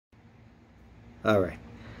Alright,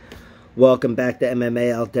 welcome back to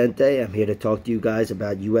MMA Al Dente. I'm here to talk to you guys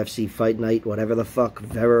about UFC Fight Night, whatever the fuck,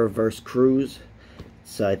 VERA versus CRUZ.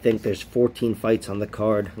 So I think there's 14 fights on the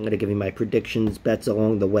card. I'm going to give you my predictions, bets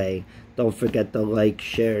along the way. Don't forget to like,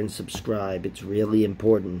 share, and subscribe. It's really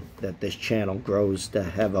important that this channel grows to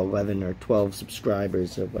have 11 or 12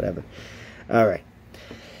 subscribers or whatever. Alright,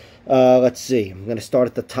 let's see. I'm going to start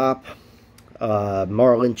at the top.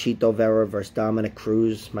 Marlon Chito Vera versus Dominic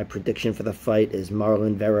Cruz. My prediction for the fight is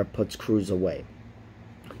Marlon Vera puts Cruz away.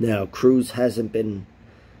 Now, Cruz hasn't been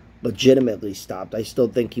legitimately stopped. I still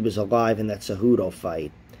think he was alive in that Cejudo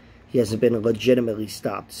fight. He hasn't been legitimately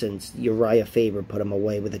stopped since Uriah Faber put him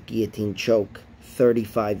away with a guillotine choke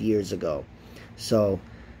 35 years ago. So,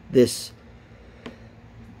 this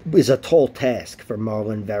is a tall task for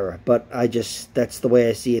Marlon Vera, but that's the way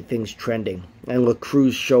I see it, things trending. And look,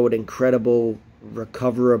 Cruz showed incredible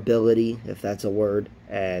recoverability, if that's a word,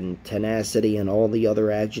 and tenacity and all the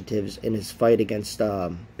other adjectives in his fight against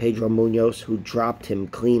Pedro Munoz, who dropped him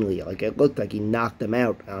cleanly. Like, it looked like he knocked him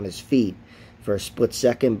out on his feet for a split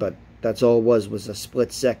second, but that's all it was a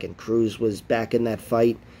split second. Cruz was back in that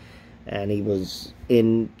fight, and he was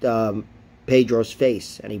in Pedro's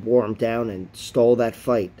face, and he wore him down and stole that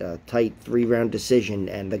fight. A tight 3-round decision,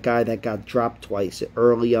 and the guy that got dropped twice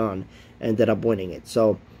early on ended up winning it.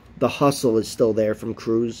 So the hustle is still there from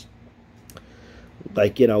Cruz.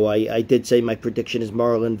 Like, you know, I did say my prediction is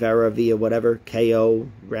Marlon Vera via whatever, KO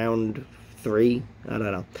round 3. I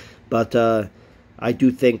don't know. But I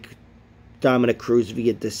do think Dominic Cruz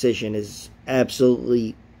via decision is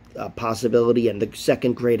absolutely a possibility, and the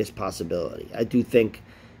second greatest possibility. I do think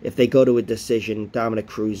if they go to a decision, Dominic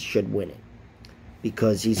Cruz should win it,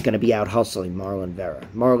 because he's going to be out hustling Marlon Vera.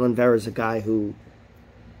 Marlon Vera is a guy who,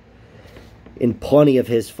 in plenty of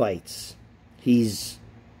his fights, he's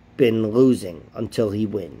been losing until he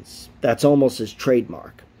wins. That's almost his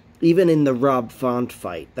trademark. Even in the Rob Font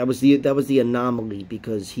fight, that was the anomaly,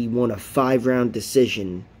 because he won a 5-round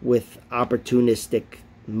decision with opportunistic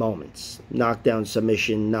moments, knockdown,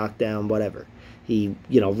 submission, knockdown, whatever. He,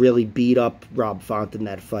 you know, really beat up Rob Font in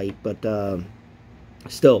that fight, but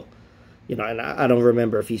still, you know, and I don't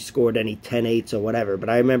remember if he scored any 10-8s or whatever, but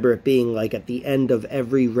I remember it being like at the end of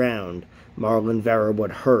every round, Marlon Vera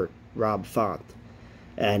would hurt Rob Font,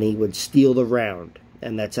 and he would steal the round,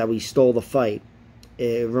 and that's how he stole the fight.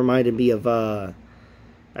 It reminded me of, I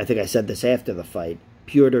think I said this after the fight,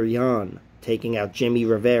 Petr Yan taking out Jimmy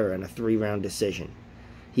Rivera in a 3-round decision.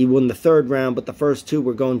 He won the 3rd round, but the first 2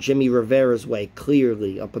 were going Jimmy Rivera's way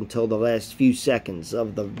clearly up until the last few seconds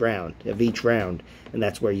of the round, of each round. And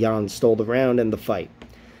that's where Jan stole the round and the fight.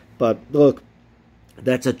 But look,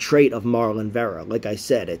 that's a trait of Marlon Vera. Like I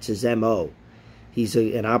said, it's his MO. He's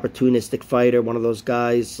an opportunistic fighter, one of those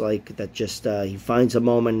guys like that just, he finds a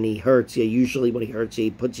moment and he hurts you. Usually when he hurts you, he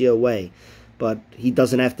puts you away. But he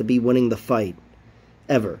doesn't have to be winning the fight,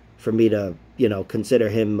 ever, for me to, you know, consider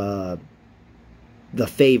him the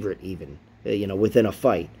favorite even, you know, within a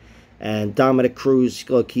fight. And Dominic Cruz,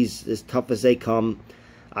 look, he's as tough as they come.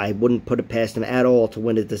 I wouldn't put it past him at all to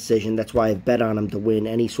win a decision. That's why I bet on him to win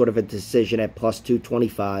any sort of a decision at plus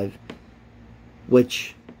 225,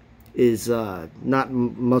 which is not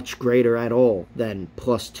much greater at all than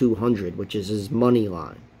plus 200, which is his money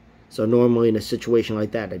line. So normally in a situation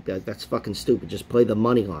like that, I'd be like, that's fucking stupid. Just play the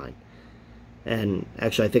money line. And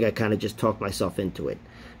actually, I think I kind of just talked myself into it.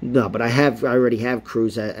 No, but I already have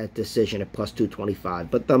Cruz at decision at plus 225.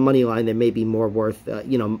 But the money line, there may be more worth,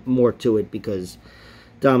 you know, more to it, because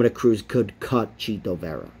Dominic Cruz could cut Chito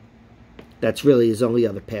Vera. That's really his only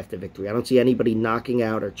other path to victory. I don't see anybody knocking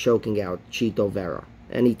out or choking out Chito Vera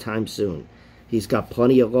anytime soon. He's got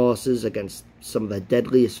plenty of losses against some of the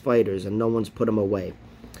deadliest fighters, and no one's put him away.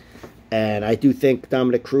 And I do think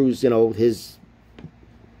Dominic Cruz, you know, his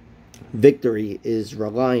victory is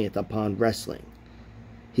reliant upon wrestling.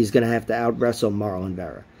 He's going to have to out-wrestle Marlon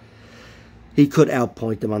Vera. He could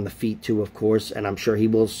outpoint him on the feet too, of course, and I'm sure he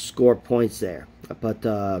will score points there.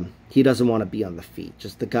 But he doesn't want to be on the feet.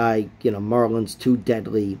 Just the guy, you know, Marlon's too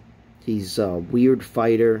deadly. He's a weird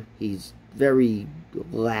fighter. He's very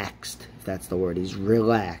laxed, if that's the word. He's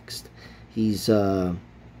relaxed. He's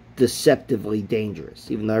deceptively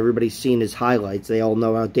dangerous. Even though everybody's seen his highlights, they all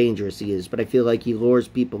know how dangerous he is. But I feel like he lures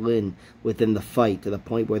people in within the fight to the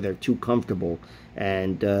point where they're too comfortable,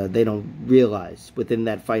 and they don't realize within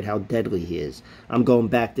that fight how deadly he is. I'm going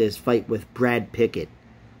back to his fight with Brad Pickett.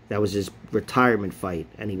 That was his retirement fight,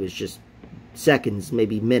 and he was just seconds,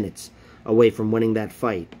 maybe minutes, away from winning that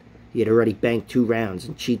fight. He had already banked 2 rounds,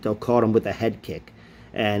 and Chito caught him with a head kick.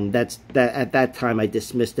 And at that time I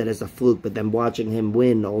dismissed it as a fluke, but then watching him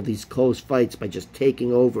win all these close fights by just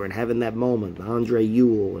taking over and having that moment, Andre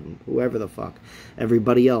Ewell and whoever the fuck,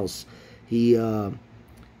 everybody else, he's got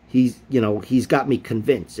me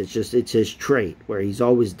convinced. It's his trait where he's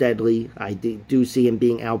always deadly. I do see him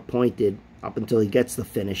being outpointed up until he gets the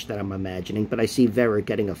finish that I'm imagining, but I see Vera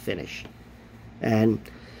getting a finish. And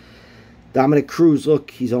Dominick Cruz,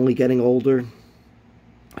 look, he's only getting older.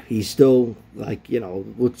 He's still, like,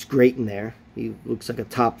 looks great in there. He looks like a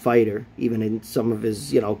top fighter, even in some of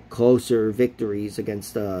his, closer victories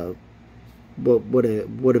against what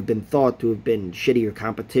would have been thought to have been shittier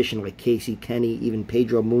competition, like Casey Kenny, even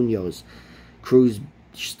Pedro Munoz. Cruz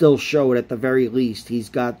still showed, at the very least, he's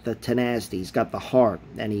got the tenacity, he's got the heart,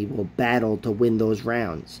 and he will battle to win those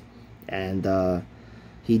rounds. And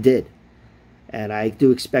he did. And I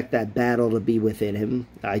do expect that battle to be within him.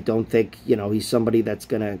 I don't think, he's somebody that's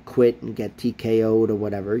going to quit and get TKO'd or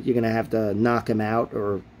whatever. You're going to have to knock him out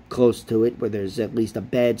or close to it, where there's at least a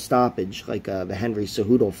bad stoppage, like the Henry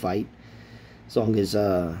Cejudo fight. As long as,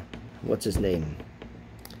 what's his name?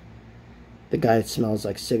 The guy that smells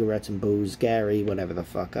like cigarettes and booze, Gary, whatever the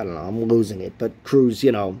fuck. I don't know, I'm losing it. But Cruz, he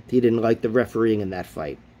didn't like the refereeing in that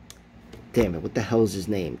fight. Damn it, what the hell is his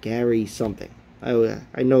name? Gary something.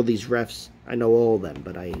 I know these refs. I know all of them,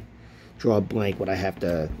 but I draw a blank when I have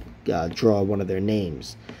to draw one of their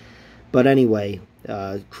names. But anyway,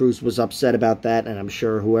 Cruz was upset about that, and I'm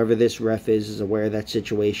sure whoever this ref is aware of that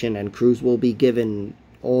situation, and Cruz will be given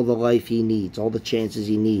all the life he needs, all the chances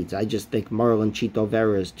he needs. I just think Marlon Chito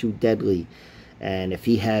Vera is too deadly, and if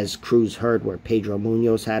he has Cruz hurt where Pedro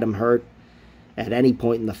Munoz had him hurt, at any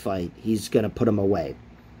point in the fight, he's going to put him away.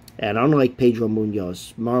 And unlike Pedro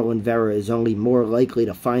Munoz, Marlon Vera is only more likely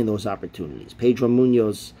to find those opportunities. Pedro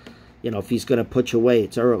Munoz, if he's going to put you away,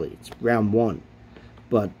 it's early. It's round 1.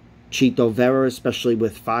 But Chito Vera, especially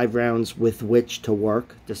with 5 rounds with which to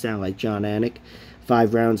work, to sound like John Anik,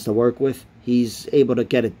 5 rounds to work with, he's able to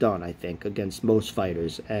get it done, I think, against most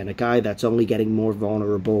fighters. And a guy that's only getting more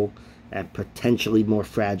vulnerable and potentially more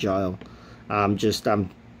fragile, I'm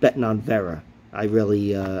betting on Vera.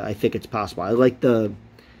 I think it's possible. I like the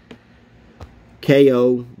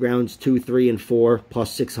KO rounds 2, 3, and 4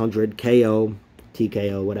 plus 600, KO,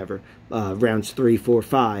 TKO, whatever, rounds 3, 4,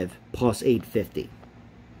 5 plus 850.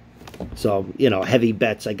 So, heavy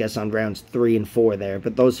bets, I guess, on rounds 3 and 4 there.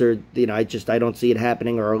 But those are, I don't see it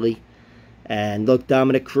happening early. And look,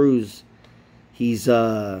 Dominick Cruz, he's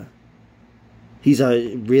a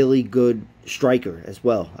really good striker as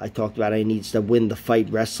well. I talked about he needs to win the fight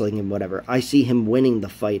wrestling and whatever. I see him winning the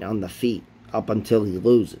fight on the feet up until he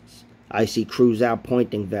loses. I see Cruz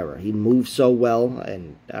outpointing Vera. He moves so well,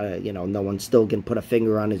 and, no one still can put a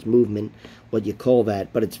finger on his movement, what you call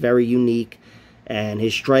that, but it's very unique, and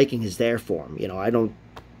his striking is there for him. I don't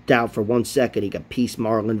doubt for 1 second he could piece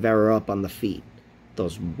Marlon Vera up on the feet.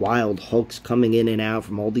 Those wild hooks coming in and out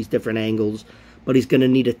from all these different angles, but he's going to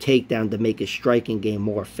need a takedown to make his striking game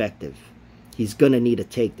more effective. He's going to need a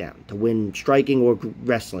takedown to win striking or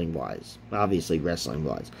wrestling-wise. Obviously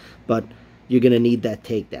wrestling-wise, but you're going to need that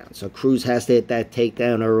takedown. So Cruz has to hit that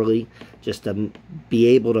takedown early just to be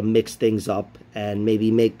able to mix things up and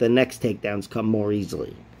maybe make the next takedowns come more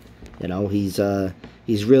easily. He's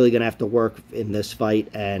really going to have to work in this fight,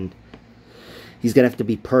 and he's going to have to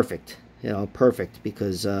be perfect. Perfect,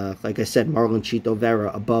 because, like I said, Marlon Chito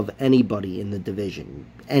Vera above anybody in the division.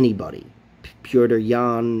 Anybody. Piotr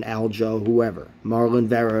Jan, Aljo, whoever. Marlon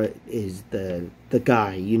Vera is the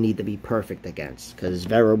guy you need to be perfect against, because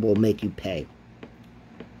Vera will make you pay.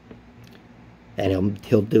 And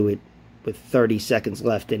he'll do it with 30 seconds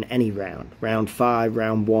left in any round. Round 5,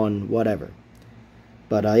 round 1, whatever.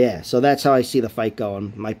 But, yeah, so that's how I see the fight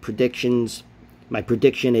going. My prediction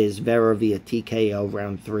is Vera via TKO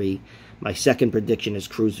round 3. My second prediction is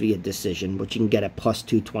Cruz via decision, which you can get at plus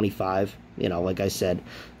 225. Like I said,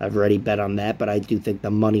 I've already bet on that, but I do think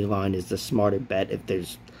the money line is the smarter bet if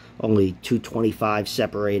there's only 225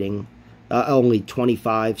 separating, only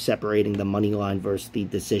 25 separating the money line versus the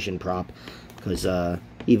decision prop, because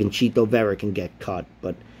even Chito Vera can get cut,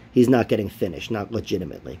 but he's not getting finished, not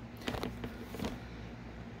legitimately.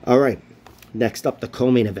 All right, next up, the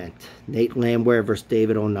co-main event, Nate Landwehr versus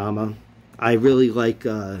David Onama. I really like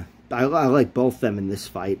I like both them in this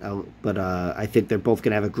fight, but I think they're both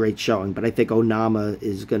going to have a great showing. But I think Onama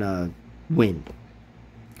is going to win.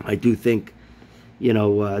 I do think,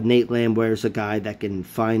 Nate Landwehr is a guy that can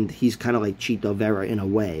he's kind of like Chito Vera in a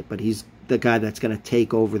way, but he's the guy that's going to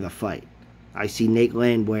take over the fight. I see Nate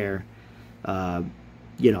Landwehr,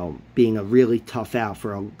 being a really tough out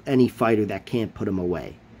for any fighter that can't put him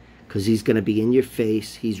away. because he's going to be in your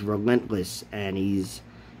face. He's relentless, and he's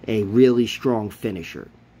a really strong finisher.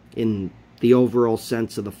 In the overall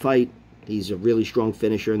sense of the fight, he's a really strong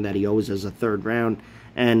finisher in that he always has a third round,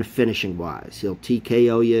 and finishing-wise, he'll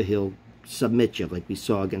TKO you, he'll submit you, like we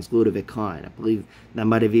saw against Ludovic Klein. I believe that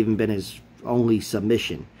might have even been his only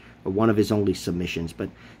submission, or one of his only submissions. But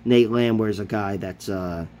Nate Landwehr is a guy that's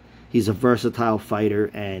he's a versatile fighter,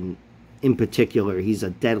 and in particular, he's a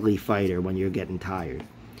deadly fighter when you're getting tired.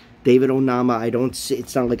 David Onama, I don't see,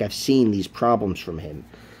 it's not like I've seen these problems from him.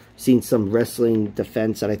 Seen some wrestling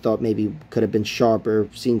defense that I thought maybe could have been sharper.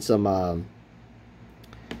 Seen some, I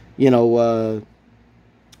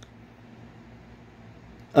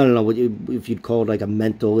don't know if you'd call it like a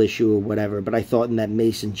mental issue or whatever, but I thought in that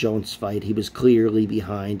Mason Jones fight, he was clearly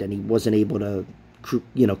behind, and he wasn't able to,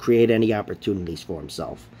 create any opportunities for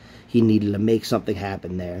himself. He needed to make something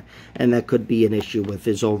happen there, and that could be an issue with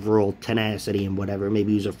his overall tenacity and whatever.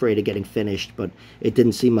 Maybe he was afraid of getting finished, but it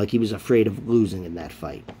didn't seem like he was afraid of losing in that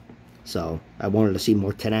fight. So I wanted to see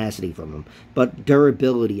more tenacity from him. But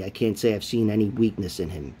durability, I can't say I've seen any weakness in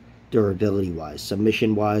him, durability-wise,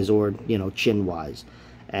 submission-wise, or, chin-wise.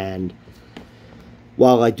 And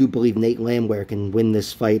while I do believe Nate Landwehr can win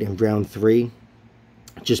this fight in round 3,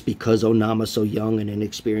 just because Onama's so young and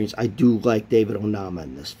inexperienced, I do like David Onama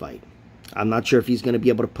in this fight. I'm not sure if he's going to be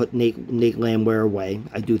able to put Nate Landwehr away.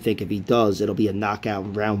 I do think if he does, it'll be a knockout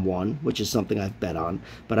in round 1, which is something I've bet on.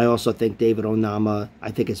 But I also think David Onama,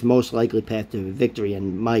 I think his most likely path to victory,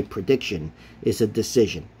 and my prediction is a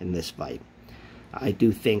decision in this fight. I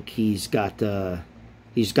do think he's got a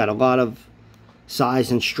lot of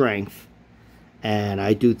size and strength, and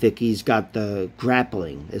I do think he's got the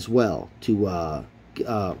grappling as well to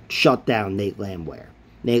shut down Nate Landwehr.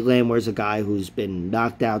 Nate Landwehr is a guy who's been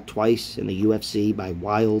knocked out twice in the UFC by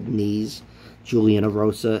wild knees, Julian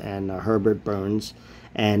Erosa and Herbert Burns,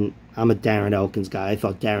 and I'm a Darren Elkins guy. I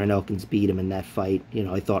thought Darren Elkins beat him in that fight.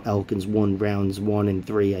 I thought Elkins won rounds 1 and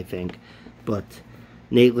 3, I think, but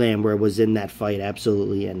Nate Landwehr was in that fight,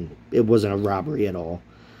 absolutely, and it wasn't a robbery at all.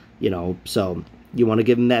 So you want to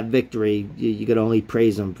give him that victory, you could only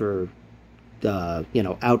praise him for,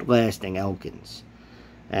 outlasting Elkins.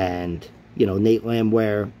 And, Nate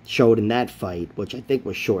Landwehr showed in that fight, which I think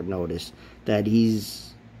was short notice, that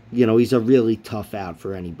he's a really tough out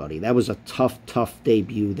for anybody. That was a tough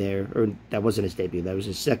debut there. Or that wasn't his debut, that was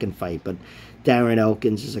his second fight. But Darren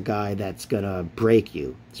Elkins is a guy that's going to break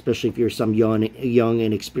you, especially if you're some young,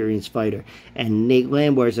 inexperienced fighter. And Nate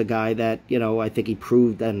Landwehr is a guy that, I think he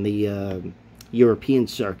proved on the European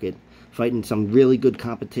circuit, fighting some really good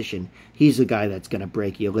competition. He's a guy that's going to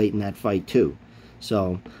break you late in that fight, too.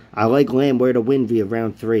 So I like Landwehr to win via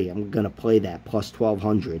round 3. I'm going to play that plus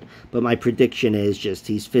 1,200. But my prediction is just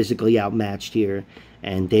he's physically outmatched here,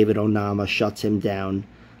 and David Onama shuts him down.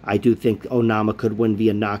 I do think Onama could win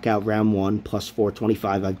via knockout round 1, plus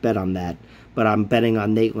 425. I've bet on that. But I'm betting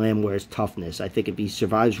on Nate Landwehr's toughness. I think if he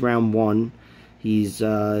survives round 1,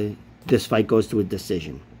 this fight goes to a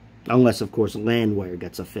decision. Unless, of course, Landwehr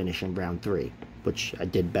gets a finish in round 3, which I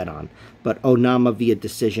did bet on. But Onama via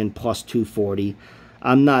decision, plus 240.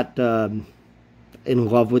 I'm not in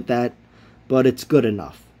love with that, but it's good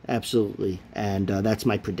enough. Absolutely. And that's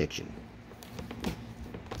my prediction.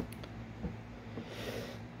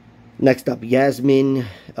 Next up, Yasmin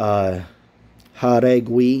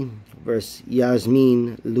Jauregui versus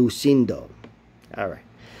Yasmin Lucindo. All right.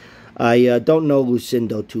 I don't know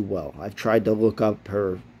Lucindo too well. I've tried to look up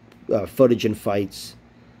her footage and fights.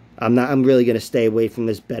 I'm really going to stay away from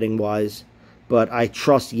this betting-wise, but I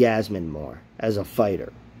trust Yasmin more as a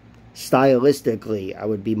fighter. Stylistically, I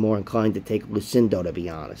would be more inclined to take Lucindo, to be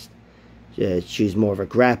honest. She's more of a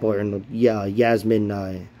grappler, and Yasmin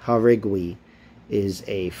Jauregui is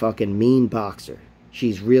a fucking mean boxer.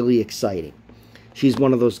 She's really exciting. She's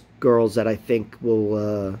one of those girls that I think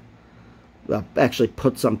will actually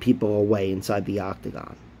put some people away inside the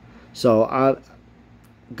octagon. So,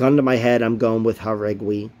 gun to my head, I'm going with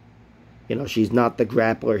Jauregui. She's not the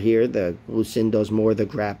grappler here. The Lucindo's more the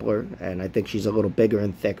grappler, and I think she's a little bigger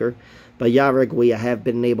and thicker. But Jauregui, I have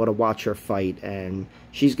been able to watch her fight, and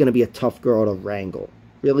she's going to be a tough girl to wrangle.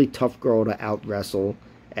 Really tough girl to out-wrestle,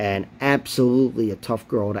 and absolutely a tough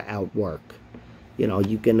girl to outwork.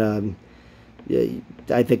 You can...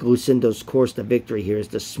 I think Lucindo's course to victory here is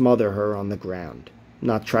to smother her on the ground.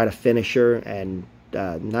 Not try to finish her, and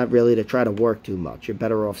not really to try to work too much. You're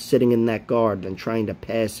better off sitting in that guard than trying to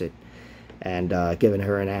pass it and giving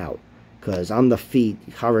her an out. Because on the feet,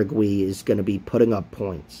 Jauregui is going to be putting up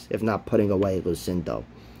points, if not putting away Lucindo.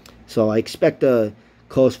 So I expect a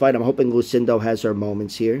close fight. I'm hoping Lucindo has her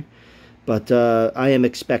moments here. But I am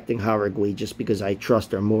expecting Haragui just because I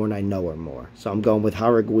trust her more and I know her more. So I'm going with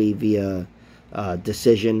Haragui via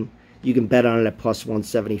decision. You can bet on it at plus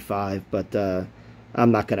 175, but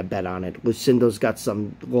I'm not going to bet on it. Lucinda's got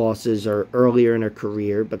some losses earlier in her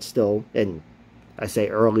career, but still, and I say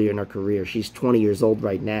earlier in her career, she's 20 years old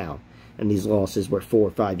right now, and these losses were 4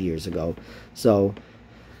 or 5 years ago. So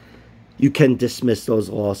you can dismiss those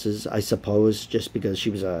losses, I suppose, just because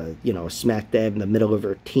she was smack dab in the middle of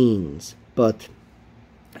her teens. But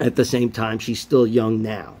at the same time, she's still young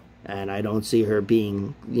now. And I don't see her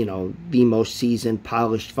being, the most seasoned,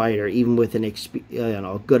 polished fighter, even with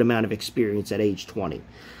a good amount of experience at age 20.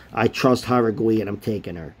 I trust Haragui, and I'm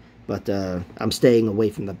taking her. But I'm staying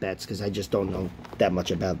away from the bets because I just don't know that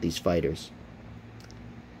much about these fighters.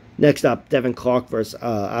 Next up, Devin Clark versus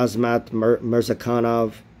Azmat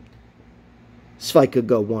Mirzakhanov. This fight could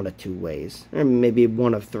go one of two ways, or maybe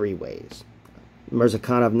one of three ways.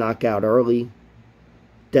 Mirzakhanov knockout early,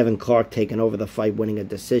 Devin Clark taking over the fight, winning a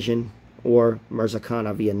decision, or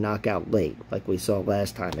Mirzakhanov via knockout late, like we saw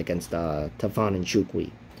last time against Tafon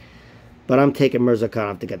Nchukwi. But I'm taking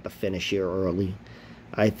Mirzakhanov to get the finish here early.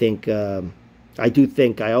 I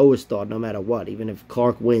always thought, no matter what, even if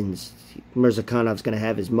Clark wins, Mirzakhanov's going to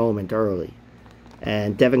have his moment early.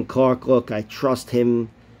 And Devin Clark, look, I trust him.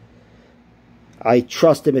 I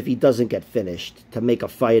trust him if he doesn't get finished to make a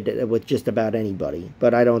fight with just about anybody.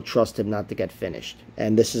 But I don't trust him not to get finished.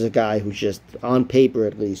 And this is a guy who's just, on paper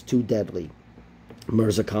at least, too deadly.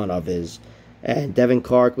 Mirzakhanov is. And Devin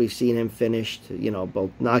Clark, we've seen him finished, both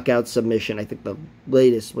knockout, submission. I think the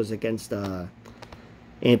latest was against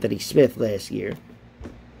Anthony Smith last year.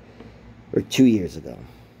 Or 2 years ago.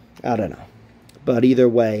 I don't know. But either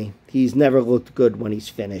way, he's never looked good when he's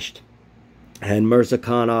finished. And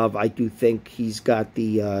Mirzakhanov, I do think he's got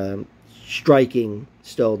the striking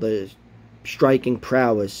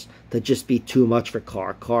prowess to just be too much for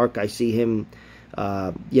Clark. Clark, I see him,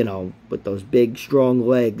 with those big, strong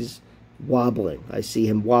legs, wobbling. I see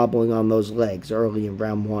him wobbling on those legs early in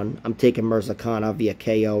round 1. I'm taking Mirzakhanov via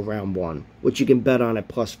KO round 1, which you can bet on at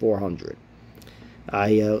plus 400.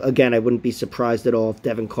 Again, I wouldn't be surprised at all if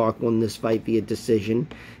Devin Clark won this fight via decision.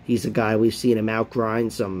 He's a guy we've seen him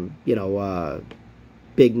outgrind some,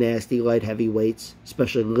 big, nasty, light heavyweights,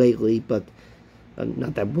 especially lately. But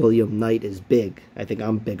not that William Knight is big. I think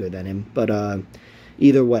I'm bigger than him. But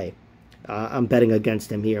either way, I'm betting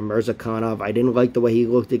against him here. Mirzakhanov, I didn't like the way he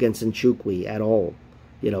looked against Nchukwi at all.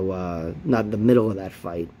 Not in the middle of that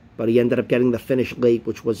fight. But he ended up getting the finish late,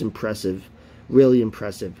 which was impressive. Really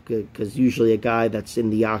impressive, because usually a guy that's in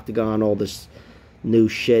the octagon, all this new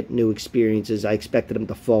shit, new experiences, I expected him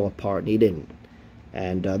to fall apart, and he didn't.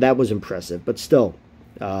 And that was impressive. But still,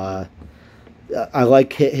 I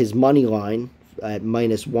like his money line at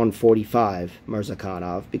minus 145,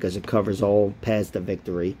 Mirzakhanov, because it covers all paths to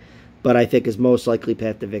victory. But I think his most likely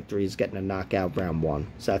path to victory is getting a knockout round 1.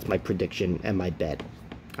 So that's my prediction and my bet.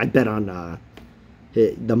 I bet on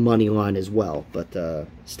the money line as well, but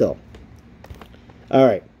still. All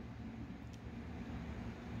right.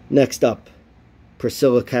 Next up,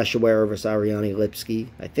 Priscilla Cachoeira versus Ariane Lipski.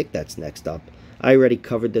 I think that's next up. I already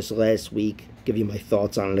covered this last week. Give you my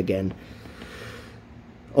thoughts on it again.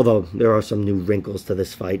 Although there are some new wrinkles to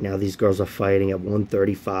this fight. Now these girls are fighting at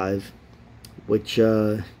 135, which,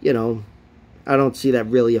 I don't see that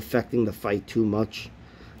really affecting the fight too much.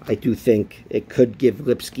 I do think it could give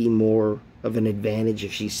Lipski more of an advantage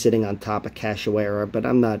if she's sitting on top of Cachoeira, but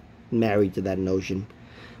I'm not married to that notion.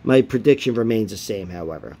 My prediction remains the same,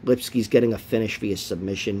 however. Lipski's getting a finish via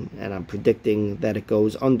submission, and I'm predicting that it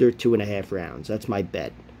goes under 2.5 rounds. That's my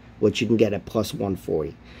bet, which you can get at plus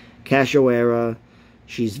 140. Cachoeira,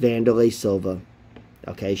 she's Vanderlei Silva.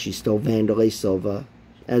 Okay, she's still Vanderlei Silva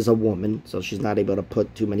as a woman, so she's not able to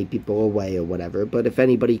put too many people away or whatever. But if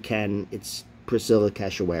anybody can, it's Priscilla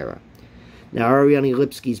Cachoeira. Now, Ariane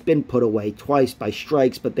Lipski's been put away twice by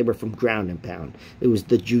strikes, but they were from ground and pound. It was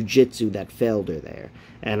the jiu-jitsu that failed her there.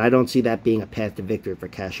 And I don't see that being a path to victory for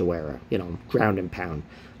Cachoeira, ground and pound.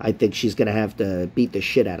 I think she's going to have to beat the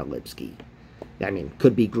shit out of Lipski. I mean,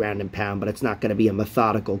 could be ground and pound, but it's not going to be a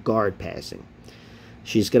methodical guard passing.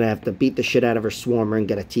 She's going to have to beat the shit out of her swarmer and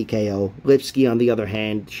get a TKO. Lipski, on the other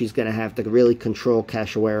hand, she's going to have to really control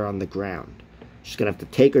Cachoeira on the ground. She's going to have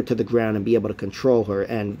to take her to the ground and be able to control her.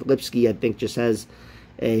 And Lipski, I think, just has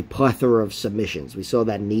a plethora of submissions. We saw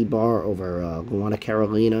that knee bar over Luana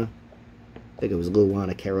Carolina. I think it was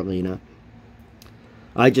Luana Carolina.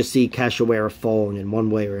 I just see Cachoeira falling in one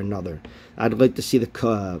way or another. I'd like to see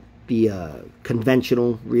the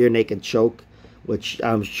conventional rear naked choke, which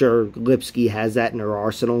I'm sure Lipski has that in her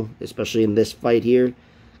arsenal, especially in this fight here,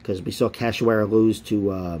 because we saw Cachoeira lose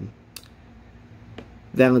to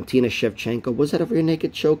Valentina Shevchenko. Was that a rear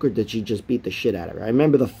naked choke, or did she just beat the shit out of her? I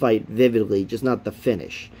remember the fight vividly, just not the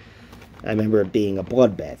finish. I remember it being a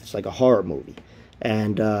bloodbath. It's like a horror movie.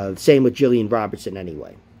 And same with Jillian Robertson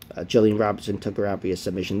anyway. Jillian Robertson took her out via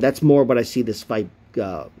submission. That's more what I see this fight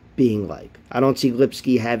being like. I don't see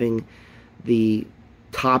Lipski having the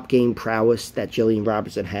top game prowess that Jillian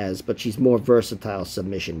Robertson has, but she's more versatile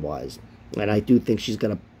submission-wise. And I do think she's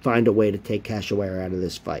going to find a way to take Cachoeira out of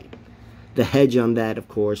this fight. The hedge on that, of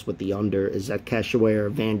course, with the under, is that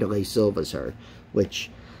Cachoeira Vanderlei Silva's her, which,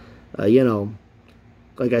 you know,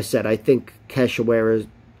 like I said, I think Cachoeira,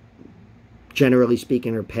 generally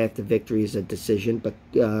speaking, her path to victory is a decision. But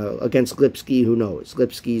against Lipski, who knows?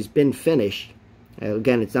 Lipski's been finished.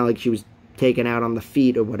 Again, it's not like she was taken out on the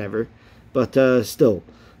feet or whatever. But still,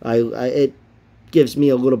 it gives me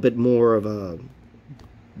a little bit more of a,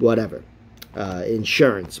 whatever,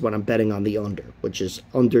 insurance when I'm betting on the under, which is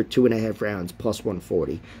under 2.5 rounds, plus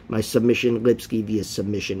 140. My submission, Lipski via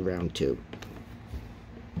submission, round 2.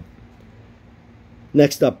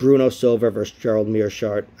 Next up, Bruno Silva versus Gerald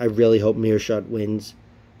Meerschaert. I really hope Meerschaert wins.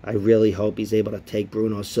 I really hope he's able to take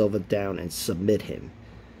Bruno Silva down and submit him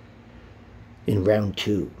in round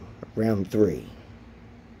 2, round 3.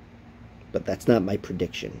 But that's not my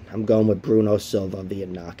prediction. I'm going with Bruno Silva via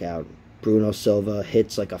knockout. Bruno Silva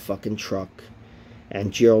hits like a fucking truck.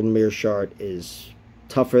 And Gerald Meerschaert is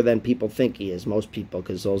tougher than people think he is. Most people,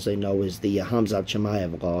 because all they know is the Khamzat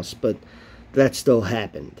Chimaev loss. But that still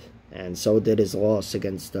happened. And so did his loss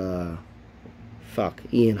against, Ian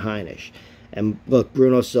Heinisch. And look,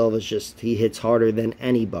 Bruno Silva's just, he hits harder than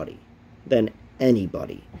anybody. And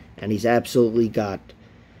he's absolutely got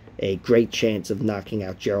a great chance of knocking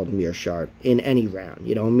out Gerald Meerschaert in any round.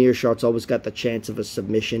 You know, Meerschaert's always got the chance of a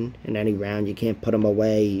submission in any round. You can't put him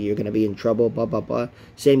away. You're going to be in trouble, blah, blah, blah.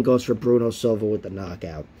 Same goes for Bruno Silva with the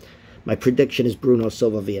knockout. My prediction is Bruno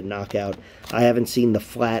Silva via knockout. I haven't seen the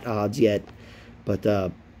flat odds yet, but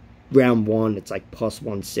round 1, it's like plus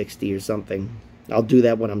 160 or something. I'll do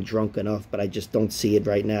that when I'm drunk enough, but I just don't see it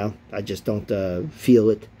right now. I just don't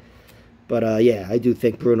feel it. But, yeah, I do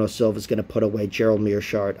think Bruno Silva is going to put away Gerald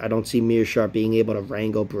Meerschaert. I don't see Meerschaert being able to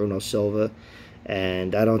wrangle Bruno Silva.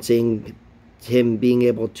 And I don't see him being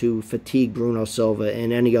able to fatigue Bruno Silva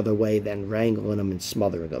in any other way than wrangling him and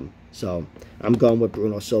smothering him. So, I'm going with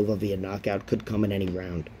Bruno Silva via knockout. Could come in any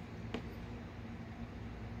round.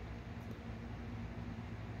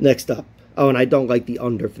 Next up. Oh, and I don't like the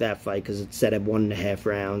under for that fight because it's set at 1.5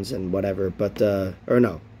 rounds and whatever. But, or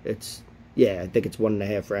no, it's, yeah, I think it's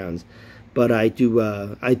 1.5 rounds. But I do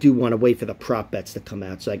want to wait for the prop bets to come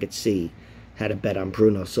out so I could see how to bet on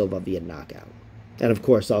Bruno Silva via knockout. And, of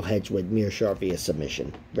course, I'll hedge with Meerschaert via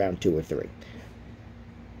submission, round 2 or 3.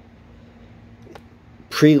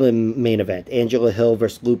 Prelim main event, Angela Hill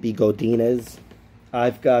versus Lupi Godinez.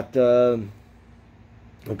 I've got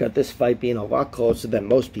this fight being a lot closer than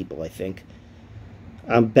most people, I think.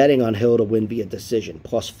 I'm betting on Hill to win via decision,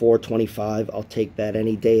 plus 425. I'll take that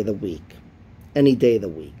any day of the week. Any day of the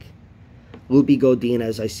week. Lupi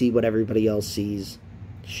Godinez, I see what everybody else sees.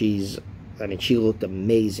 She looked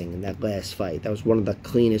amazing in that last fight. That was one of the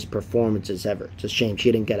cleanest performances ever. It's a shame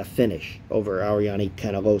she didn't get a finish over Ariane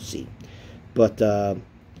Canellosi. But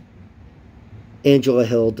Angela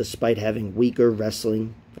Hill, despite having weaker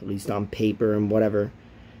wrestling, at least on paper and whatever,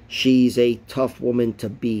 she's a tough woman to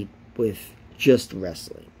beat with just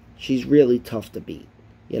wrestling. She's really tough to beat.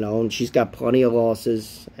 You know, and she's got plenty of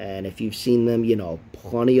losses, and if you've seen them, you know,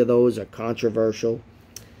 plenty of those are controversial,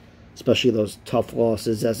 especially those tough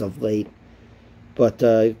losses as of late. But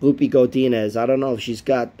Lupi Godinez, I don't know if she's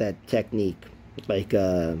got that technique like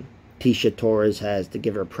Tisha Torres has to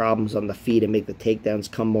give her problems on the feet and make the takedowns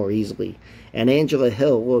come more easily. And Angela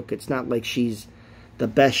Hill, look, it's not like she's the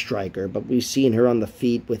best striker, but we've seen her on the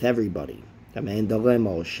feet with everybody. Amanda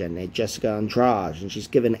Lemos and Jessica Andrade, and she's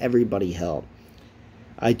given everybody hell.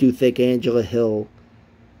 I do think Angela Hill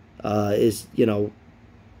is, you know,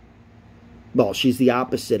 well, she's the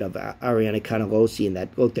opposite of Ariane Canellosi in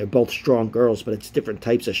that, look, they're both strong girls, but it's different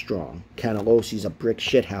types of strong. Canellosi's a brick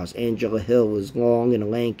shithouse. Angela Hill is long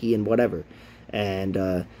and lanky and whatever. And,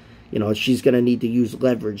 you know, she's going to need to use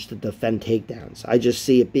leverage to defend takedowns. I just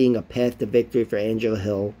see it being a path to victory for Angela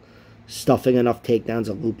Hill, stuffing enough takedowns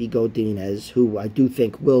of Lupi Godinez, who I do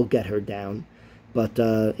think will get her down. But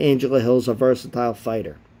Angela Hill's a versatile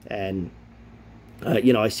fighter. And,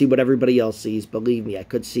 you know, I see what everybody else sees. Believe me, I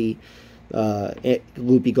could see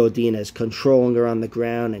Lupi Godinez controlling her on the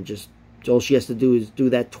ground, and just all she has to do is do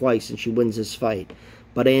that twice and she wins this fight.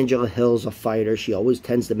 But Angela Hill's a fighter. She always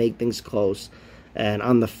tends to make things close. And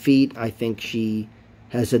on the feet, I think she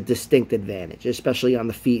has a distinct advantage, especially on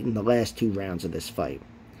the feet in the last 2 rounds of this fight.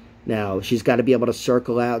 Now, she's got to be able to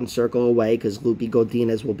circle out and circle away because Lupe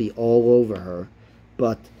Godinez will be all over her.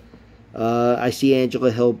 But I see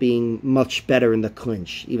Angela Hill being much better in the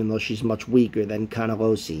clinch, even though she's much weaker than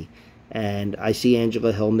Canellosi. And I see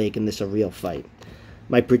Angela Hill making this a real fight.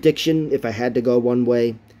 My prediction, if I had to go one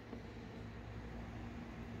way,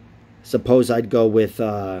 suppose I'd go with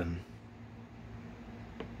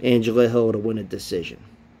Angela Hill to win a decision.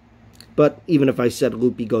 But even if I said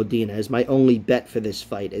Lupe Godinez, my only bet for this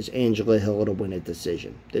fight is Angela Hill to win a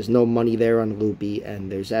decision. There's no money there on Lupe,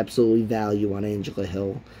 and there's absolutely value on Angela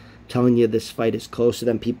Hill. I'm telling you, this fight is closer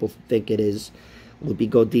than people think it is. Lupe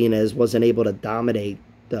Godinez wasn't able to dominate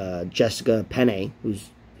Jessica Penne, who's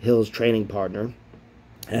Hill's training partner,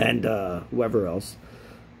 and whoever else.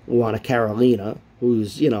 Juana Carolina,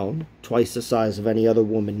 who's, you know, twice the size of any other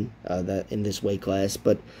woman that in this weight class.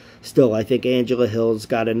 But still, I think Angela Hill's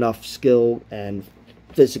got enough skill and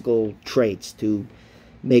physical traits to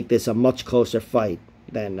make this a much closer fight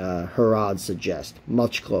than her odds suggest.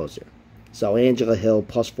 Much closer. So Angela Hill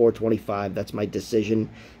plus 425, that's my decision.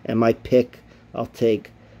 And my pick, I'll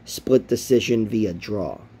take split decision via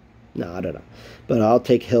draw. No, I don't know. But I'll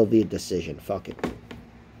take Hill via decision. Fuck it.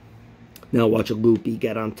 Now watch Lupe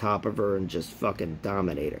get on top of her and just fucking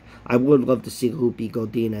dominate her. I would love to see Lupe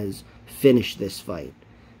Godinez finish this fight,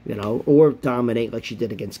 you know, or dominate like she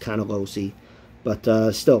did against Canellosi.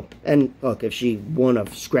 But still, and look, if she won a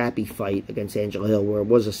scrappy fight against Angela Hill where it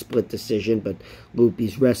was a split decision, but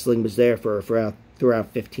Lupe's wrestling was there for her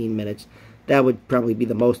throughout 15 minutes, that would probably be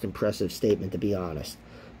the most impressive statement, to be honest.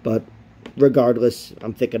 But regardless,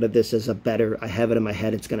 I'm thinking of this as a better. I have it in my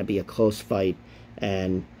head it's going to be a close fight,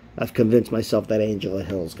 and I've convinced myself that Angela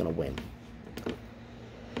Hill is going to win.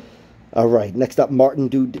 All right, next up, Martin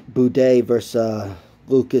Buday versus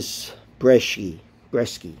Lucas Bresci.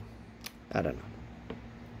 I don't know.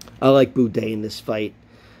 I like Buday in this fight.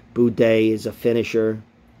 Buday is a finisher.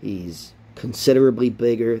 He's considerably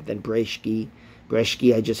bigger than Bresci.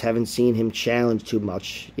 Bresci, I just haven't seen him challenge too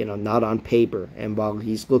much, you know, not on paper. And while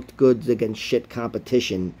he's looked good against shit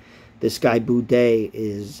competition, this guy Buday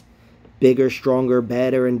is bigger, stronger,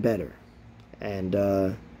 badder, and better. And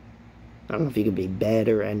I don't know if he could be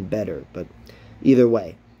badder and better, but either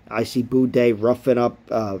way, I see Buday roughing up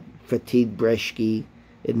fatigued Bresci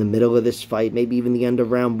in the middle of this fight, maybe even the end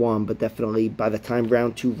of round 1, but definitely by the time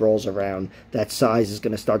round 2 rolls around, that size is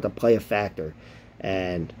going to start to play a factor.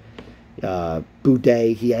 And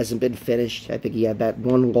Buday, he hasn't been finished. I think he had that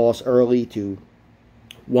one loss early to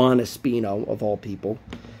Juan Espino, of all people.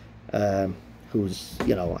 Who's,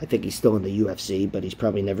 you know, I think he's still in the UFC, but he's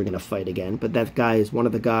probably never going to fight again. But that guy is one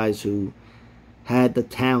of the guys who had the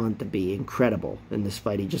talent to be incredible in this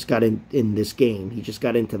fight. He just got in this game. He just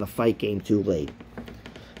got into the fight game too late.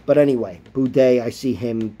 But anyway, Buday, I see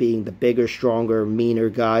him being the bigger, stronger, meaner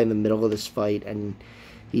guy in the middle of this fight, and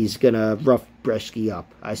he's going to rough Bresci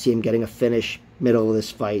up. I see him getting a finish middle of this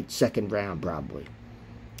fight, 2nd round probably.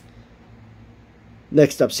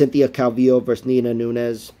 Next up, Cynthia Calvillo versus Nina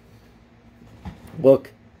Nunes.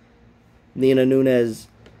 Look, Nina Nunes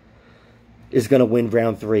is going to win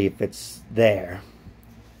round 3 if it's there.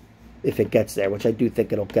 If it gets there, which I do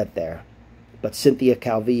think it'll get there. But Cynthia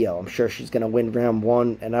Calvillo, I'm sure she's going to win round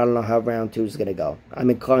 1, and I don't know how round 2 is going to go.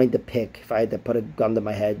 I'm inclined to pick, if I had to put a gun to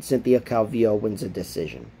my head, Cynthia Calvillo wins a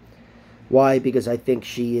decision. Why? Because I think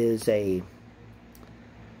she is a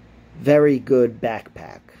very good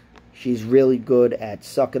backpack. She's really good at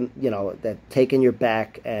sucking, you know, at taking your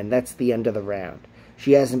back, and that's the end of the round.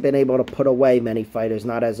 She hasn't been able to put away many fighters,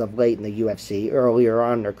 not as of late in the UFC. Earlier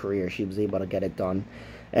on in her career, she was able to get it done.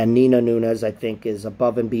 And Nina Nunes, I think, is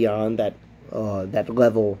above and beyond that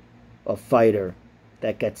level of fighter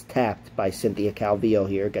that gets tapped by Cynthia Calvillo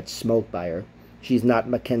here, gets smoked by her. She's not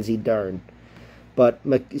Mackenzie Dern. But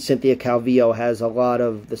Cynthia Calvillo has a lot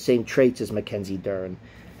of the same traits as Mackenzie Dern.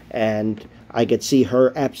 And I could see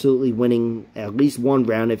her absolutely winning at least 1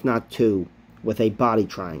 round, if not 2, with a body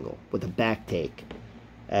triangle, with a back take.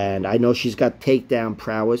 And I know she's got takedown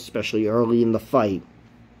prowess, especially early in the fight.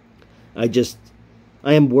 I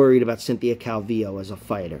am worried about Cynthia Calvillo as a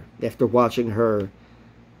fighter. After watching her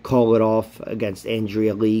call it off against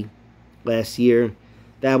Andrea Lee last year,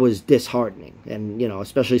 that was disheartening. And, you know,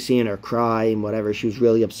 especially seeing her cry and whatever, she was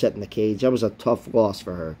really upset in the cage. That was a tough loss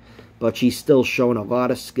for her. But she's still showing a lot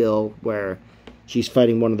of skill where she's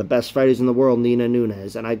fighting one of the best fighters in the world, Nina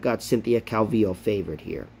Nunes, and I've got Cynthia Calvillo favored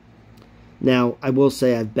here. Now, I will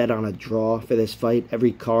say I've bet on a draw for this fight.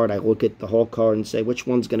 Every card, I look at the whole card and say, which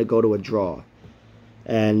one's going to go to a draw?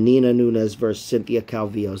 And Nina Nunes versus Cynthia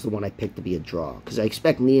Calvillo is the one I picked to be a draw. Because I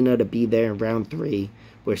expect Nina to be there in round 3,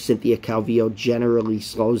 where Cynthia Calvillo generally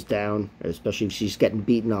slows down, especially if she's getting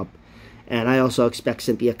beaten up. And I also expect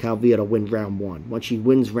Cynthia Calvillo to win round 1. Once she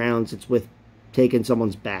wins rounds, it's with taking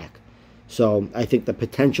someone's back. So I think the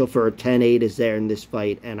potential for a 10-8 is there in this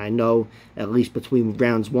fight. And I know at least between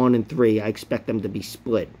rounds 1 and 3, I expect them to be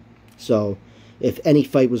split. So if any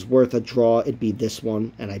fight was worth a draw, it'd be this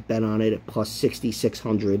one, and I bet on it at plus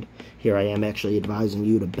 6,600. Here I am actually advising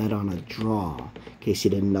you to bet on a draw, in case you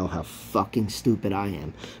didn't know how fucking stupid I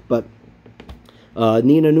am. But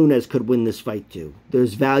Nina Nunes could win this fight too.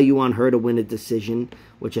 There's value on her to win a decision,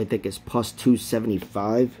 which I think is plus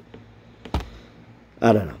 275.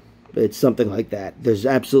 I don't know. It's something like that. There's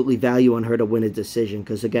absolutely value on her to win a decision,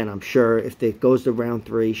 because again, I'm sure if it goes to round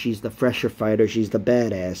 3, she's the fresher fighter, she's the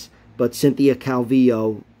badass. But Cynthia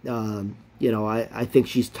Calvillo, you know, I think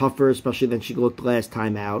she's tougher, especially than she looked last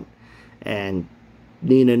time out. And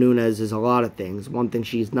Nina Nunes is a lot of things. One thing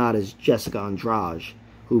she's not is Jessica Andrade,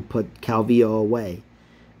 who put Calvillo away.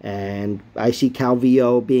 And I see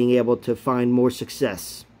Calvillo being able to find more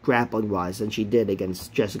success grappling-wise than she did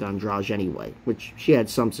against Jessica Andrade anyway, which she had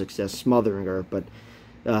some success smothering her, but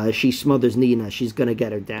if she smothers Nina, she's going to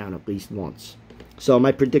get her down at least once. So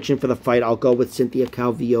my prediction for the fight, I'll go with Cynthia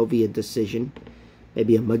Calvillo via decision.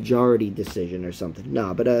 Maybe a majority decision or something.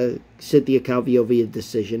 No, but Cynthia Calvillo via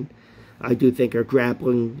decision. I do think her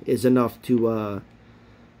grappling is enough to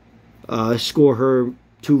score her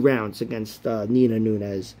 2 rounds against Nina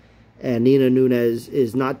Nunes. And Nina Nunes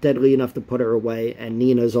is not deadly enough to put her away. And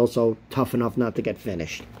Nina is also tough enough not to get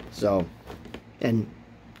finished. So, and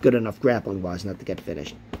good enough grappling-wise not to get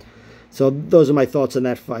finished. So those are my thoughts on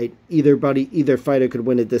that fight. Either fighter could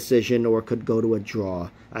win a decision or could go to a draw.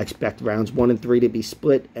 I expect rounds 1 and 3 to be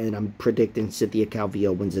split, and I'm predicting Cynthia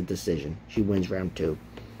Calvillo wins a decision. She wins round 2.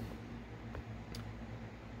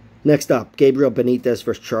 Next up, Gabriel Benitez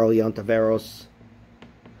versus Charlie Ontiveros.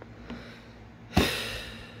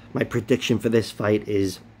 My prediction for this fight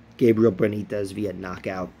is Gabriel Benitez via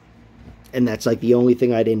knockout. And that's like the only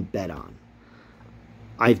thing I didn't bet on.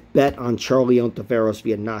 I've bet on Charlie Ontiveros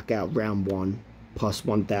via knockout round 1, plus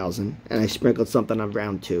 1,000. And I sprinkled something on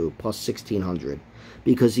round 2, plus 1,600.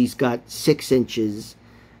 Because he's got 6 inches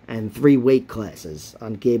and 3 weight classes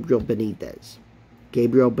on Gabriel Benitez.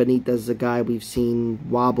 Gabriel Benitez is a guy we've seen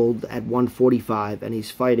wobbled at 145. And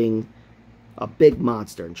he's fighting a big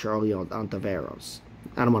monster in Charlie Ontiveros.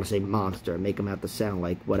 I don't want to say monster, make him out to sound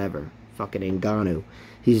like whatever, fucking Ngannou.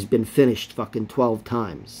 He's been finished fucking 12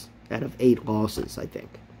 times out of 8 losses, I think.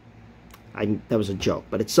 That was a joke,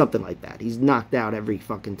 but it's something like that. He's knocked out every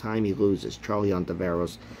fucking time he loses, Charlie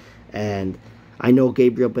Ontiveros. And I know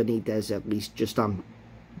Gabriel Benitez, at least just on,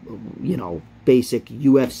 you know, basic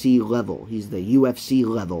UFC level. He's the UFC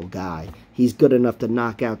level guy. He's good enough to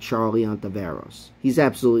knock out Charlie Ontiveros. He's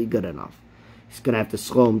absolutely good enough. He's going to have to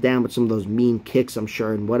slow him down with some of those mean kicks, I'm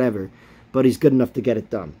sure, and whatever. But he's good enough to get it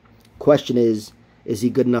done. Question is he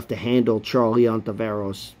good enough to handle Charlie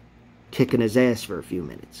Ontiveros kicking his ass for a few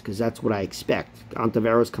minutes? Because that's what I expect.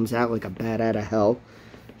 Ontiveros comes out like a bat out of hell.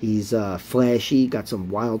 He's flashy, got some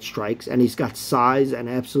wild strikes, and he's got size, and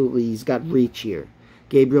absolutely he's got reach here.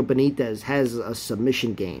 Gabriel Benitez has a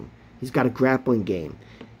submission game. He's got a grappling game.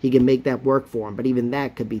 He can make that work for him, but even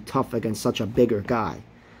that could be tough against such a bigger guy.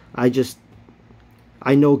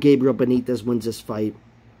 I know Gabriel Benitez wins this fight,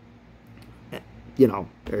 you know,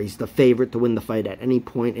 or he's the favorite to win the fight at any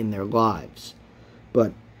point in their lives.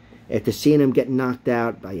 But after seeing him get knocked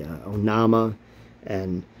out by Onama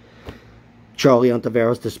and Charlie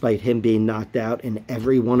Ontiveros, despite him being knocked out in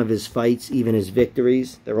every one of his fights, even his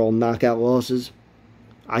victories, they're all knockout losses,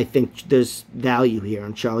 I think there's value here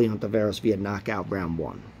on Charlie Ontiveros via knockout round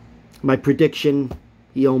 1. My prediction,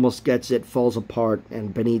 he almost gets it, falls apart,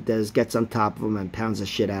 and Benitez gets on top of him and pounds the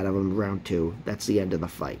shit out of him round 2. That's the end of the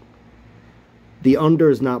fight. The under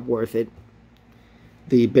is not worth it.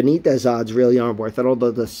 The Benitez odds really aren't worth it,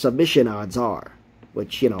 although the submission odds are,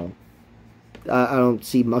 which, you know, I don't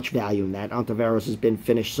see much value in that. Ontiveros has been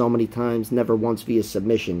finished so many times, never once via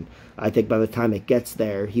submission. I think by the time it gets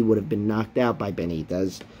there, he would have been knocked out by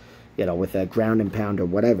Benitez, you know, with a ground and pound or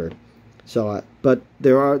whatever. So, but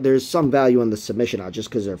there's some value on the submission odds just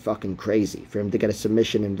because they're fucking crazy. For him to get a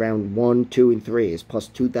submission in round 1, 2, and 3 is plus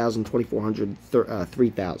 2,000, 2,400,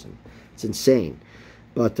 3,000. It's insane.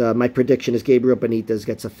 But my prediction is Gabriel Benitez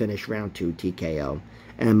gets a finish round 2 TKO.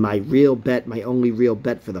 And my real bet, my only real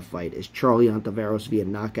bet for the fight is Charlie Ontiveros via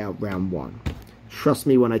knockout round 1. Trust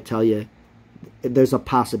me when I tell you, there's a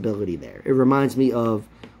possibility there. It reminds me of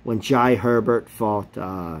when Jai Herbert fought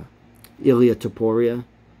Ilya Topuria.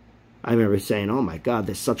 I remember saying, oh my God,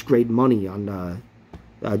 there's such great money on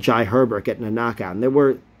Jai Herbert getting a knockout. And it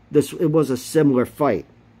was a similar fight.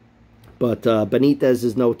 But Benitez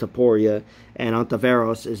is no Topuria, and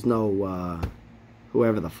Ontiveros is no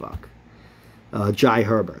whoever the fuck. Jai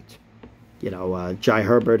Herbert. You know, Jai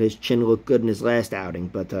Herbert, his chin looked good in his last outing,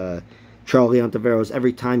 but Charlie Ontiveros,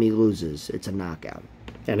 every time he loses, it's a knockout.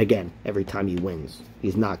 And again, every time he wins,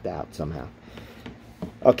 he's knocked out somehow.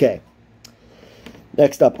 Okay.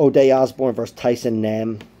 Next up, O'Day Osborne versus Tyson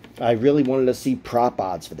Nam. I really wanted to see prop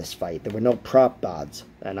odds for this fight. There were no prop odds,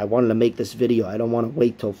 and I wanted to make this video. I don't want to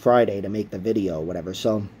wait till Friday to make the video or whatever.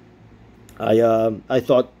 So I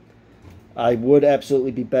thought I would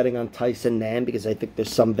absolutely be betting on Tyson Nam because I think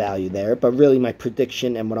there's some value there. But really my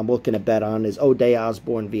prediction and what I'm looking to bet on is O'Day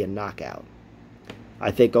Osborne via knockout.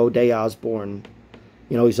 I think O'Day Osborne,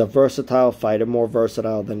 you know, he's a versatile fighter, more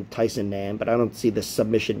versatile than Tyson Nam, but I don't see the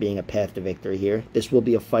submission being a path to victory here. This will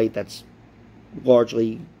be a fight that's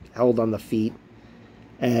largely held on the feet.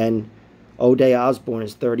 And O'Day Osborne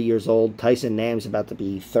is 30 years old. Tyson Nam's about to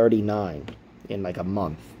be 39 in like a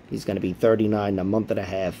month. He's going to be 39 in a month and a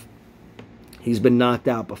half. He's been knocked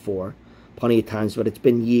out before, plenty of times, but it's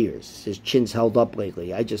been years. His chin's held up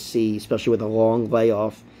lately. I just see, especially with a long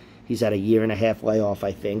layoff, he's had a year-and-a-half layoff,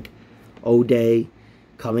 I think. O'Day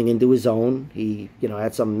coming into his own. He, you know,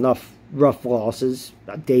 had some rough losses.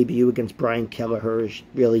 A debut against Brian Kelleher is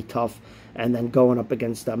really tough. And then going up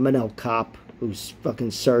against Manel Kopp, who's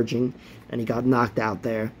fucking surging, and he got knocked out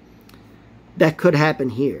there. That could happen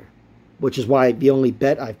here, which is why the only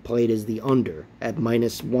bet I've played is the under at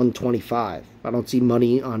minus 125. I don't see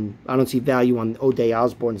value on O'Day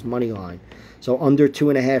Osborne's money line. So under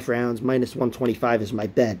 2.5 rounds, minus 125 is my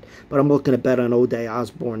bet. But I'm looking to bet on O'Day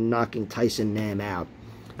Osborne knocking Tyson Nam out.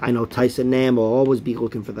 I know Tyson Nam will always be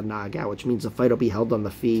looking for the knockout, which means the fight will be held on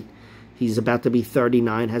the feet. He's about to be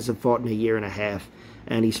 39, hasn't fought in a year and a half,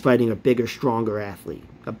 and he's fighting a bigger, stronger athlete.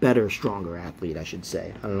 A better, stronger athlete, I should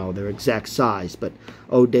say. I don't know their exact size, but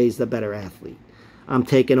O'Day's the better athlete. I'm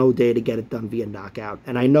taking O'Day to get it done via knockout.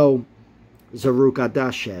 And I know Zaruk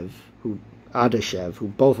Adashev, who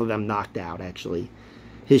both of them knocked out, actually.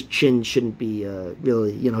 His chin shouldn't be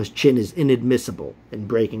really, you know, his chin is inadmissible in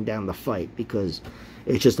breaking down the fight because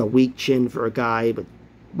it's just a weak chin for a guy, but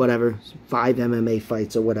whatever, 5 MMA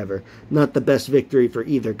fights or whatever. Not the best victory for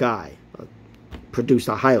either guy. Produced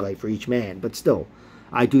a highlight for each man, but still,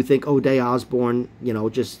 I do think O'Day Osborne, you know,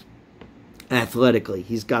 just athletically,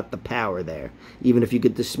 he's got the power there. Even if you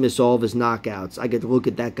could dismiss all of his knockouts, I get to look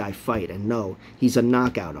at that guy fight and know he's a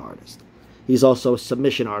knockout artist. He's also a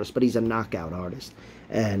submission artist, but he's a knockout artist.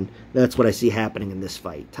 And that's what I see happening in this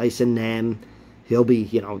fight. Tyson Nam, he'll be,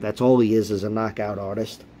 you know, that's all he is a knockout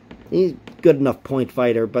artist. He's a good enough point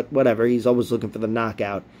fighter, but whatever. He's always looking for the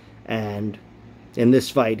knockout. And in this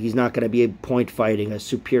fight, he's not going to be point fighting a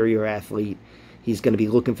superior athlete. He's going to be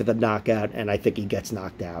looking for the knockout, and I think he gets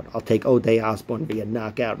knocked out. I'll take O'Day Osborne via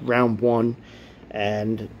knockout, round 1.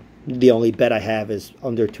 And the only bet I have is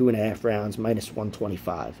under 2.5 rounds, minus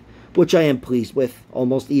 125. Which I am pleased with.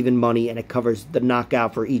 Almost even money, and it covers the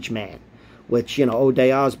knockout for each man. Which, you know,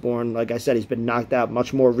 O'Day Osborne, like I said, he's been knocked out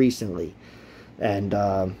much more recently. And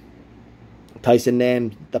Tyson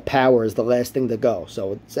Nam, the power is the last thing to go.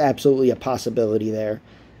 So it's absolutely a possibility there.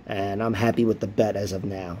 And I'm happy with the bet as of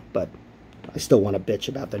now. But I still want to bitch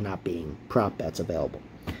about there not being prop bets available.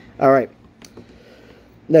 All right.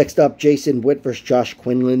 Next up, Jason Witt versus Josh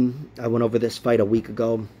Quinlan. I went over this fight a week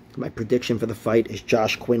ago. My prediction for the fight is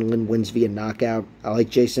Josh Quinlan wins via knockout. I like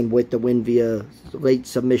Jason Witt to win via late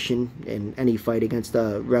submission in any fight against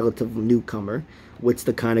a relative newcomer. Witt's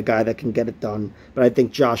the kind of guy that can get it done. But I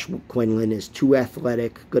think Josh Quinlan is too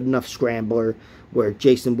athletic, good enough scrambler, where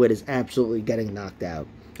Jason Witt is absolutely getting knocked out.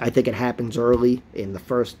 I think it happens early in the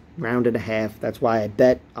first round and a half. That's why I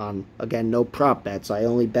bet on, again, no prop bets. I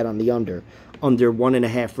only bet on the under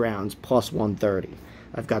 1.5 rounds, plus 130.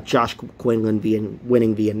 I've got Josh Quinlan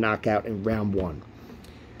winning via knockout in round 1.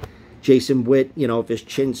 Jason Witt, you know, if his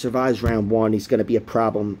chin survives round 1, he's going to be a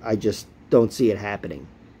problem. I just don't see it happening,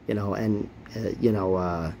 you know. And,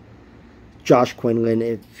 Josh Quinlan,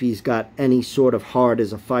 if he's got any sort of heart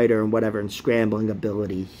as a fighter and whatever and scrambling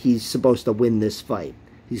ability, he's supposed to win this fight.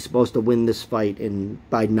 He's supposed to win this fight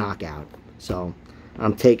by knockout. So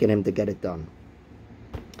I'm taking him to get it done.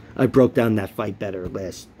 I broke down that fight better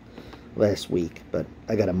last week, but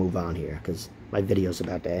I gotta move on here because my video's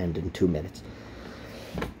about to end in 2 minutes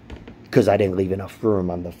because I didn't leave enough room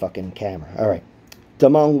on the fucking camera. All right,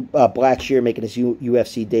 Damon Blackshear making his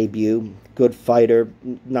UFC debut. Good fighter,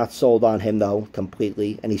 not sold on him though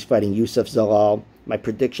completely, and he's fighting Youssef Zalal. My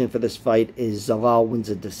prediction for this fight is Zalal wins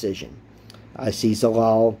a decision. I see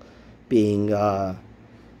Zalal being,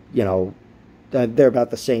 you know, they're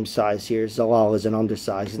about the same size here. Zalal is an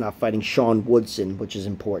undersize. He's not fighting Sean Woodson, which is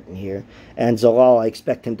important here. And Zalal, I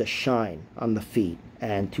expect him to shine on the feet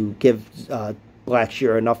and to give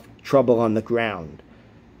Blackshear enough trouble on the ground.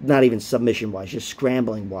 Not even submission-wise, just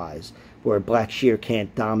scrambling-wise, where Blackshear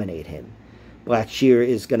can't dominate him. Blackshear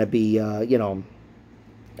is going to be, you know,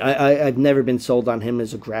 I've never been sold on him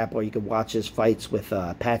as a grappler. You can watch his fights with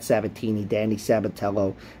Pat Sabatini, Danny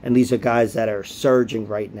Sabatello, and these are guys that are surging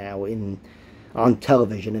right now on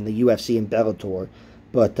television in the UFC and Bellator.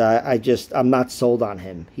 But I'm not sold on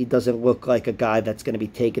him. He doesn't look like a guy that's going to be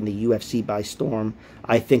taking the UFC by storm.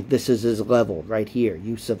 I think this is his level right here,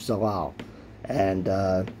 Yusuf Zalal. And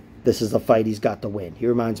this is the fight he's got to win. He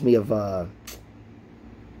reminds me of,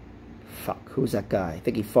 who's that guy? I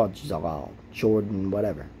think he fought Zalal, Jordan,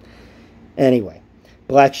 whatever. Anyway,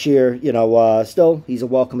 Blackshear, you know, still, he's a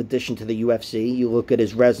welcome addition to the UFC. You look at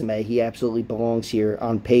his resume, he absolutely belongs here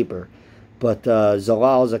on paper. But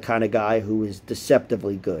Zalal is a kind of guy who is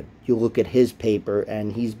deceptively good. You look at his paper,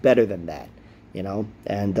 and he's better than that, you know.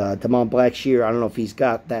 And Damon Blackshear, I don't know if he's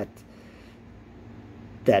got that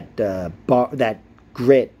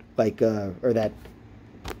grit, like, or that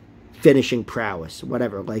finishing prowess,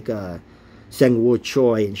 whatever, like Seung-Woo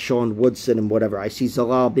Choi and Sean Woodson and whatever. I see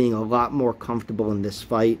Zalal being a lot more comfortable in this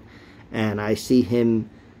fight, and I see him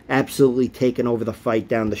absolutely taking over the fight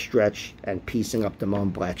down the stretch and piecing up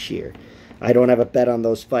Damon Blackshear. I don't have a bet on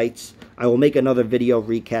those fights. I will make another video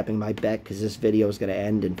recapping my bet because this video is going to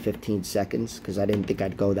end in 15 seconds because I didn't think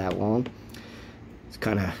I'd go that long. It's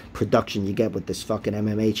kind of production you get with this fucking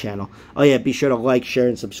MMA channel. Oh yeah, be sure to like, share,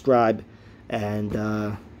 and subscribe. And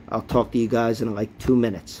I'll talk to you guys in like 2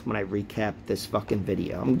 minutes when I recap this fucking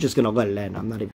video. I'm just going to let it end. I'm not even...